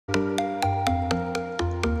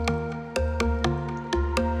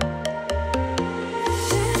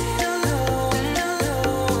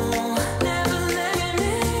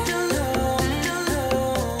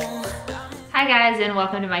guys, and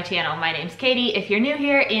welcome to my channel. My name's Katie if you're new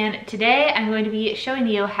here, and today I'm going to be showing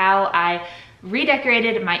you how I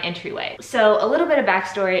redecorated my entryway. So a little bit of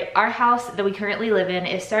backstory. Our house that we currently live in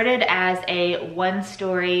is started as a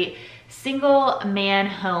one-story single man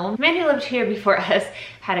home. The man who lived here before us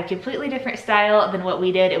had a completely different style than what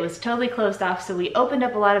we did. It was totally closed off, so we opened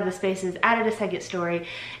up a lot of the spaces, added a second story,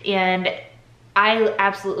 and I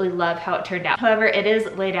absolutely love how it turned out. However, it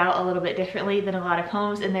is laid out a little bit differently than a lot of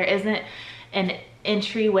homes, and there isn't an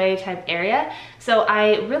entryway type area. So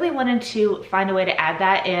I really wanted to find a way to add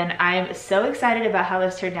that, and I'm so excited about how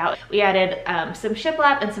this turned out. We added some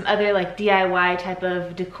shiplap and some other like DIY type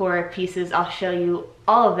of decor pieces. I'll show you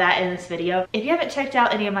all of that in this video. If you haven't checked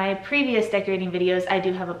out any of my previous decorating videos, I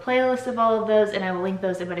do have a playlist of all of those, and I will link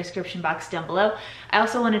those in my description box down below. I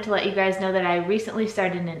also wanted to let you guys know that I recently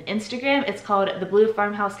started an Instagram. It's called The Blue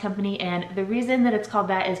Farmhouse Company, and the reason that it's called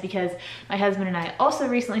that is because my husband and I also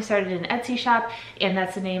recently started an Etsy shop, and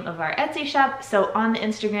that's the name of our Etsy shop. So on the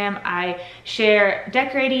Instagram, I share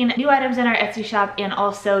decorating new items in our Etsy shop and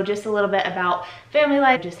also just a little bit about family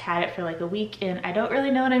life. I just had it for like a week, and I don't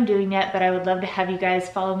really know what I'm doing yet, but I would love to have you guys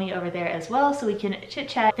follow me over there as well so we can chit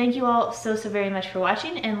chat. Thank you all so very much for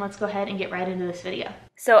watching, and let's go ahead and get right into this video.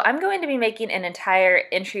 So I'm going to be making an entire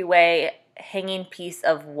entryway hanging piece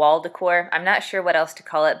of wall decor. I'm not sure what else to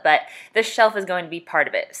call it, but this shelf is going to be part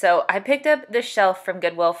of it. So I picked up this shelf from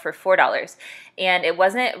Goodwill for $4, and it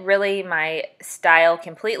wasn't really my style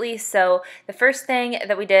completely. So the first thing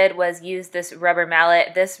that we did was use this rubber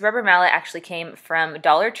mallet. This rubber mallet actually came from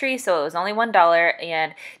Dollar Tree, so it was only $1,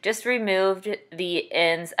 and just removed the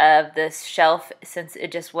ends of this shelf since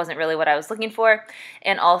it just wasn't really what I was looking for,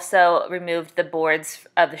 and also removed the boards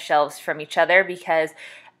of the shelves from each other because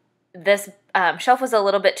this shelf was a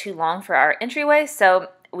little bit too long for our entryway, so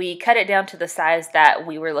we cut it down to the size that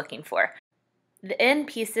we were looking for. The end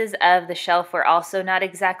pieces of the shelf were also not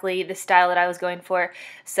exactly the style that I was going for,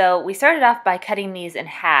 so we started off by cutting these in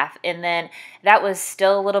half, and then that was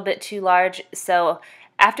still a little bit too large, so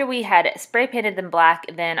after we had spray painted them black,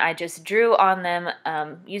 then I just drew on them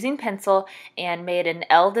using pencil and made an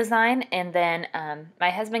L design, and then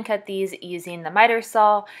my husband cut these using the miter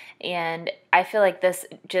saw, and I feel like this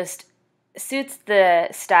just suits the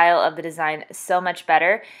style of the design so much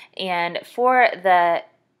better. And for the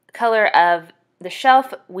color of the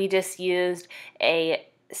shelf, we just used a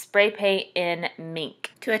spray paint in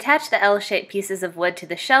mink. To attach the L-shaped pieces of wood to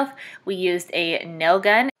the shelf, we used a nail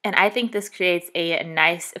gun, and I think this creates a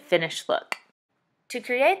nice finished look. To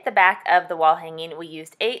create the back of the wall hanging, we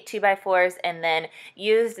used 8 2x4s and then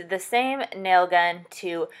used the same nail gun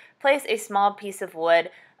to place a small piece of wood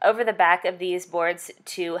over the back of these boards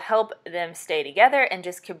to help them stay together and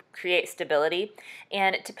just create stability.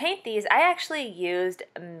 And to paint these, I actually used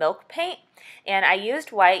milk paint, and I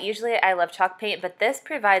used white. Usually I love chalk paint, but this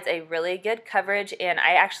provides a really good coverage, and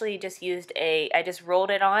I actually just used I just rolled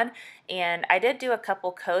it on, and I did do a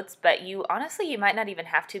couple coats, but honestly you might not even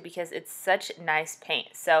have to because it's such nice paint.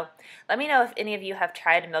 So let me know if any of you have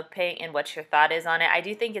tried milk paint and what your thought is on it. I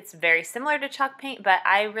do think it's very similar to chalk paint, but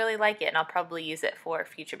I really like it, and I'll probably use it for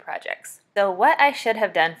future projects. So what I should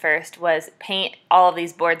have done first was paint all of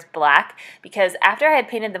these boards black, because after I had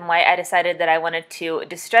painted them white, I decided that I wanted to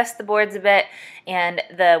distress the boards a bit, and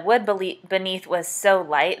the wood beneath was so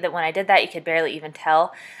light that when I did that you could barely even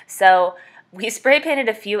tell. So we spray painted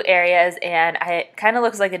a few areas, and it kind of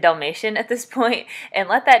looks like a Dalmatian at this point, and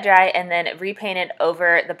let that dry, and then repainted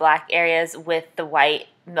over the black areas with the white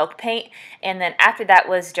milk paint. And then after that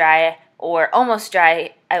was dry, or almost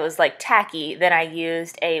dry, I was like tacky, then I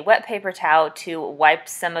used a wet paper towel to wipe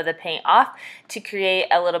some of the paint off to create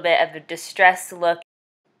a little bit of a distressed look.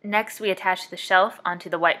 Next, we attached the shelf onto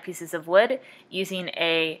the white pieces of wood using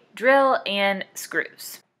a drill and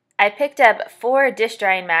screws. I picked up 4 dish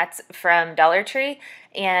drying mats from Dollar Tree,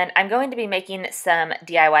 and I'm going to be making some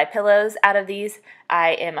DIY pillows out of these.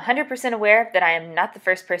 I am 100% aware that I am not the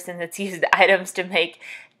first person that's used items to make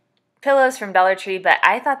pillows from Dollar Tree, but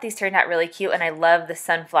I thought these turned out really cute, and I love the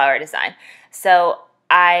sunflower design. So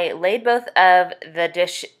I laid both of the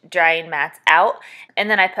dish drying mats out, and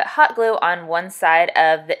then I put hot glue on one side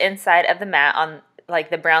of the inside of the mat, on like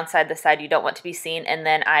the brown side, the side you don't want to be seen, and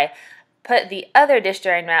then I put the other dish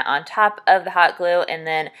drying mat on top of the hot glue, and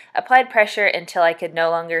then applied pressure until I could no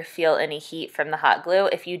longer feel any heat from the hot glue.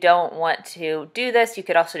 If you don't want to do this, you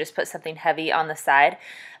could also just put something heavy on the side.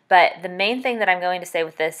 But the main thing that I'm going to say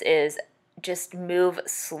with this is just move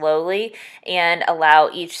slowly and allow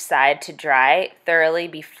each side to dry thoroughly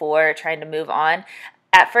before trying to move on.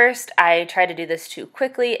 At first, I tried to do this too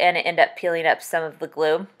quickly, and it ended up peeling up some of the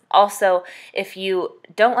glue. Also, if you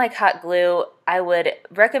don't like hot glue, I would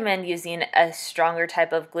recommend using a stronger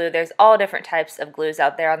type of glue. There's all different types of glues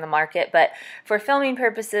out there on the market, but for filming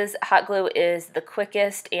purposes, hot glue is the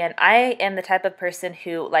quickest, and I am the type of person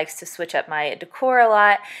who likes to switch up my decor a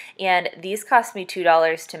lot, and these cost me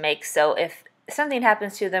 $2 to make, so if something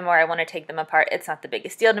happens to them or I want to take them apart, it's not the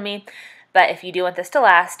biggest deal to me. But if you do want this to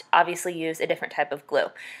last, obviously use a different type of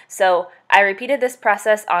glue. So I repeated this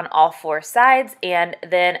process on all 4 sides, and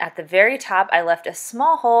then at the very top I left a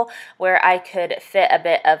small hole where I could fit a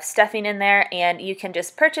bit of stuffing in there, and you can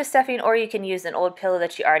just purchase stuffing or you can use an old pillow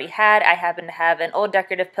that you already had. I happen to have an old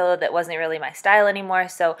decorative pillow that wasn't really my style anymore,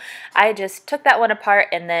 so I just took that one apart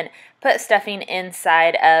and then put stuffing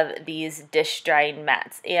inside of these dish drying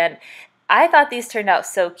mats. And I thought these turned out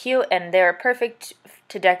so cute, and they were perfect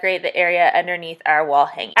to decorate the area underneath our wall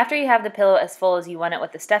hanging. After you have the pillow as full as you want it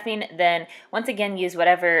with the stuffing, then once again use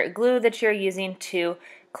whatever glue that you're using to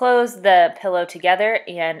close the pillow together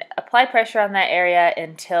and apply pressure on that area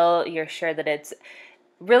until you're sure that it's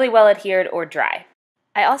really well adhered or dry.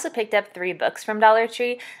 I also picked up 3 books from Dollar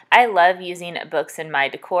Tree. I love using books in my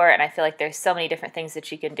decor, and I feel like there's so many different things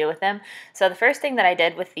that you can do with them. So the first thing that I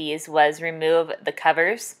did with these was remove the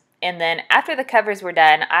covers. And then after the covers were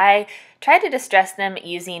done, I tried to distress them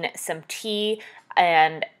using some tea,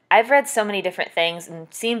 and I've read so many different things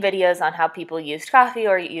and seen videos on how people used coffee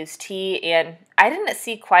or used tea, and I didn't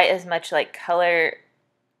see quite as much like color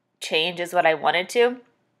change as what I wanted to.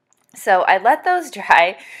 So I let those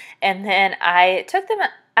dry, and then I took them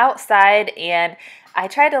outside and I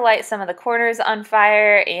tried to light some of the corners on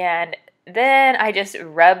fire, and then I just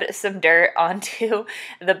rubbed some dirt onto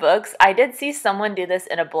the books. I did see someone do this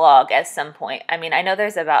in a blog at some point. I mean, I know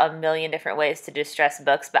there's about a million different ways to distress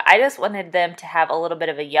books, but I just wanted them to have a little bit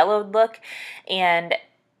of a yellowed look, and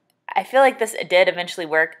I feel like this did eventually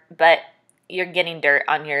work, but you're getting dirt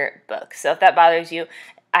on your book. So if that bothers you,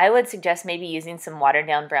 I would suggest maybe using some watered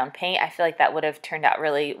down brown paint. I feel like that would have turned out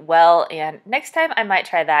really well, and next time I might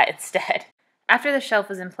try that instead. After the shelf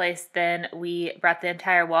was in place, then we brought the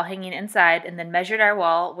entire wall hanging inside and then measured our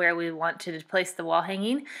wall where we want to place the wall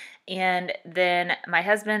hanging. And then my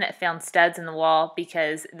husband found studs in the wall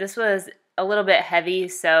because this was a little bit heavy,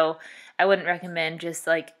 so I wouldn't recommend just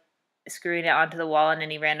like screwing it onto the wall in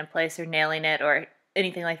any random place or nailing it or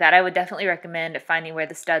anything like that. I would definitely recommend finding where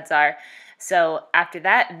the studs are. So after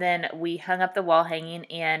that, then we hung up the wall hanging,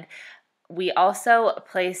 and we also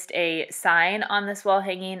placed a sign on this wall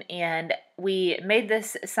hanging, and we made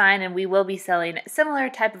this sign, and we will be selling similar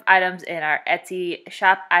type of items in our Etsy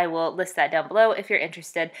shop. I will list that down below if you're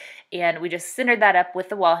interested. And we just centered that up with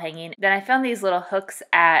the wall hanging. Then I found these little hooks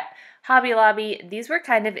at Hobby Lobby. These were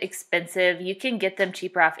kind of expensive. You can get them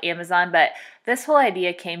cheaper off Amazon, but this whole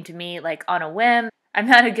idea came to me like on a whim. I'm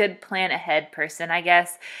not a good plan ahead person, I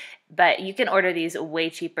guess, but you can order these way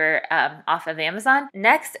cheaper off of Amazon.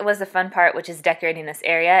 Next was the fun part, which is decorating this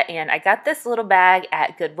area, and I got this little bag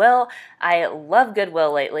at Goodwill. I love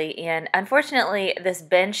Goodwill lately, and unfortunately this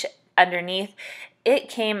bench underneath, it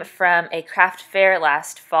came from a craft fair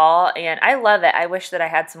last fall, and I love it. I wish that I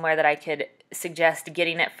had somewhere that I could suggest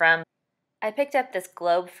getting it from. I picked up this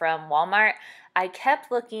globe from Walmart. I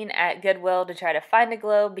kept looking at Goodwill to try to find a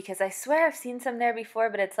globe because I swear I've seen some there before,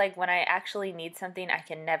 but it's like when I actually need something, I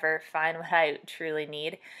can never find what I truly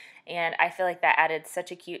need. And I feel like that added such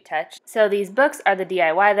a cute touch. So these books are the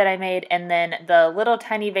DIY that I made, and then the little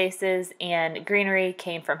tiny vases and greenery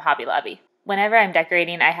came from Hobby Lobby. Whenever I'm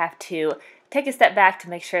decorating, I have to take a step back to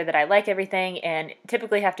make sure that I like everything, and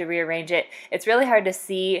typically have to rearrange it. It's really hard to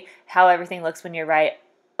see how everything looks when you're right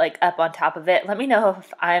like up on top of it. Let me know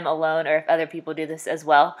if I'm alone or if other people do this as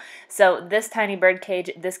well. So this tiny bird cage,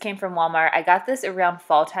 this came from Walmart. I got this around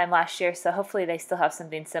fall time last year, so hopefully they still have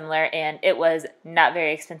something similar, and it was not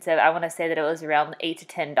very expensive. I want to say that it was around $8 to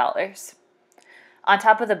 $10. On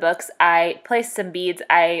top of the books, I placed some beads.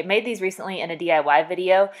 I made these recently in a DIY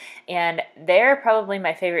video, and they're probably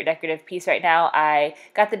my favorite decorative piece right now. I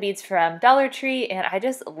got the beads from Dollar Tree, and I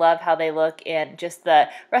just love how they look and just the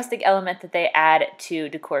rustic element that they add to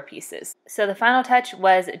decor pieces. So the final touch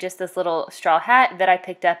was just this little straw hat that I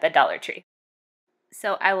picked up at Dollar Tree.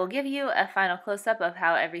 So I will give you a final close-up of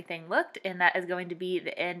how everything looked, and that is going to be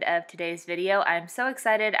the end of today's video. I'm so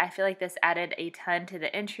excited. I feel like this added a ton to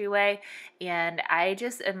the entryway, and I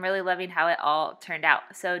just am really loving how it all turned out.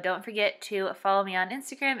 So don't forget to follow me on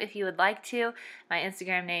Instagram if you would like to. My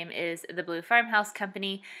Instagram name is The Blue Farmhouse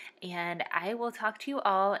Company, and I will talk to you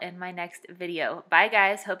all in my next video. Bye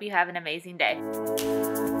guys. Hope you have an amazing day.